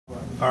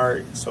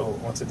Alright, so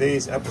on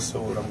today's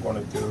episode, I'm going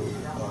to do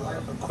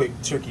a quick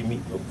turkey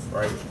meatloaf,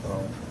 right?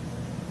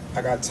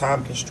 I got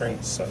time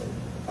constraints, so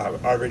I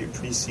already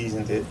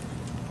pre-seasoned it.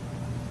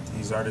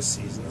 These are the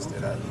seasonings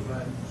that I use.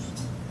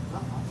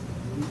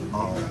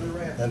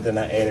 And then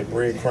I added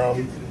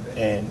breadcrumb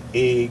and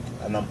egg,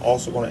 and I'm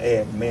also going to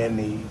add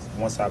mayonnaise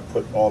once I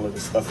put all of the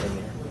stuff in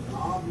there.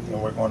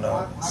 And we're going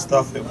to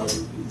stuff it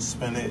with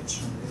spinach,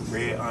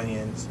 red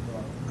onions,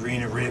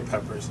 green and red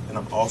peppers, and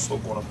I'm also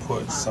going to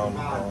put some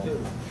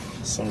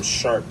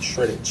sharp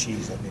shredded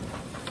cheese in there.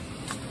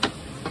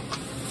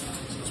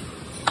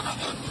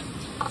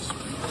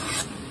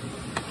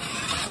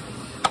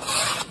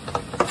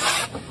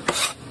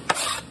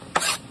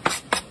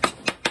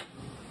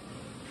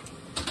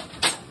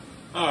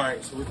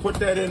 Alright, so we put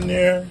that in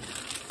there.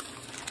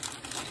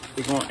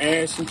 We're going to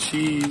add some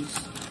cheese.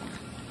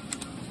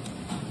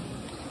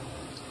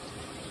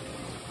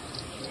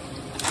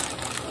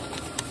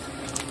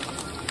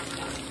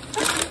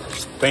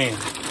 Bam.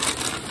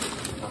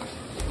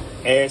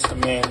 Add some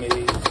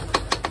mayonnaise.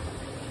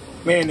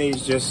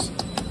 Mayonnaise just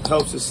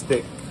helps it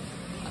stick.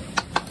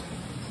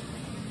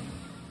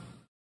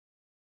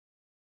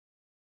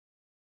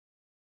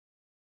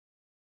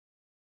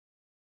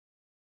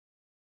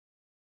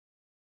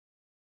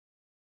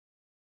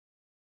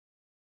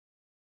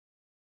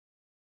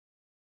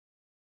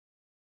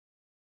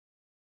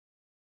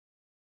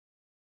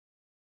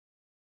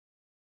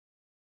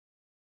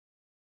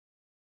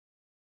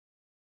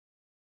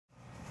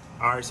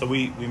 All right, so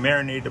we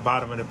marinated the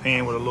bottom of the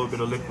pan with a little bit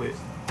of liquid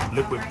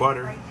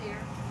butter.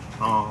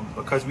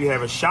 Because we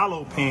have a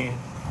shallow pan,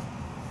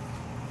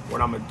 what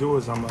I'm gonna do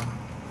is I'm gonna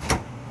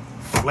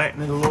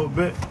flatten it a little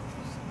bit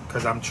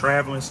because I'm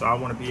traveling, so I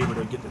want to be able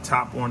to get the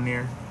top on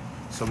there.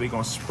 So we're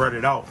gonna spread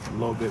it out a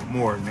little bit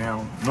more.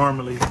 Now,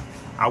 normally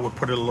I would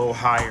put it a little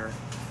higher,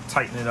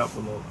 tighten it up a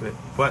little bit,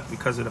 but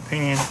because of the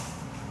pan,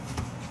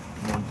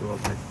 I'm gonna do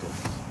it like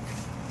this.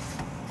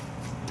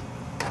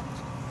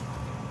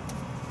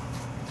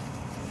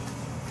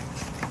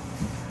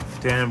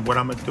 Then what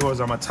I'm gonna do is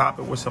I'm gonna top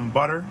it with some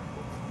butter,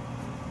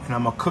 and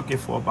I'm gonna cook it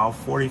for about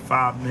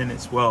 45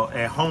 minutes. Well,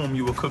 at home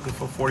you will cook it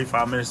for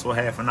 45 minutes to a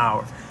half an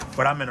hour,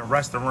 but I'm in a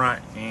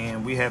restaurant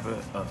and we have a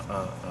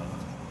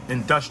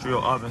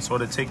industrial oven, so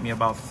it'll take me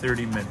about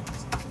 30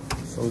 minutes.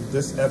 So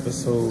this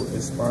episode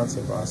is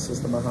sponsored by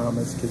Sister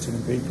Muhammad's Kitchen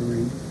and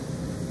Bakery.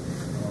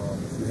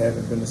 If you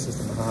haven't been to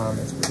Sister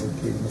Muhammad's, we're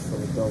located in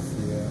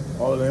Philadelphia.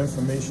 All of the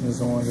information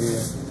is on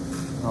here.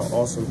 I'll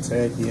also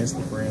tag the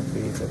Instagram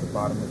page at the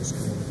bottom of the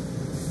screen.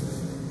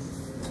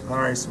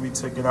 Alright, so we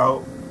took it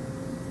out.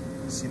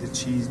 See the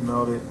cheese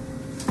melted.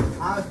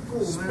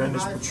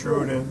 Spinach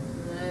protruding.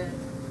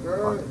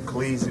 About to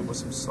glaze it with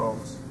some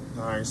sauce.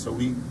 Alright, so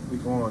we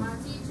going to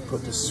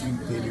put the Sweet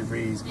Baby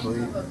Ray's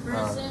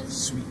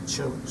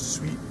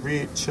sweet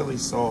red chili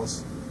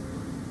sauce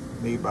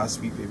made by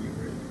Sweet Baby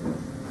Ray.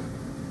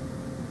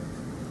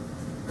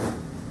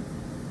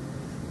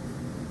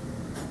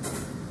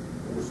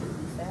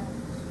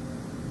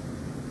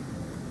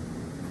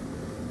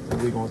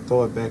 We're going to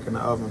throw it back in the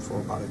oven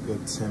for about a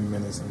good 10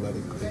 minutes and let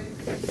it cook.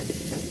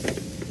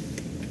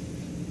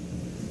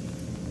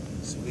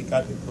 So we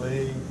got the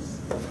glaze.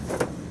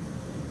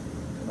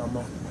 And I'm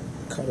going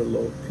to cut a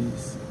little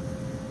piece.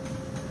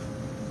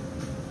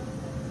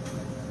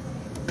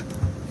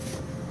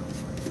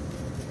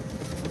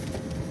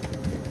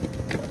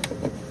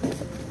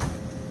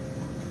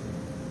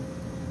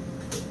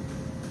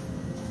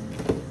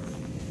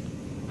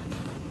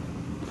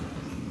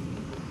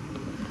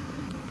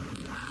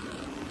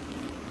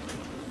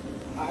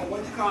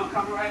 Once you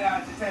come right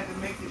out, just have to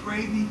make the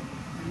gravy,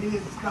 and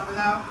his is coming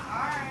out.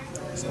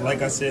 So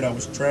like I said, I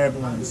was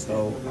traveling,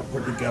 so I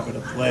put together the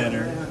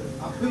platter.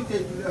 I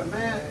appreciate you,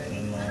 man.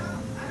 And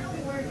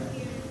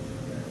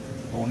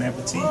bon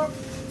appetit.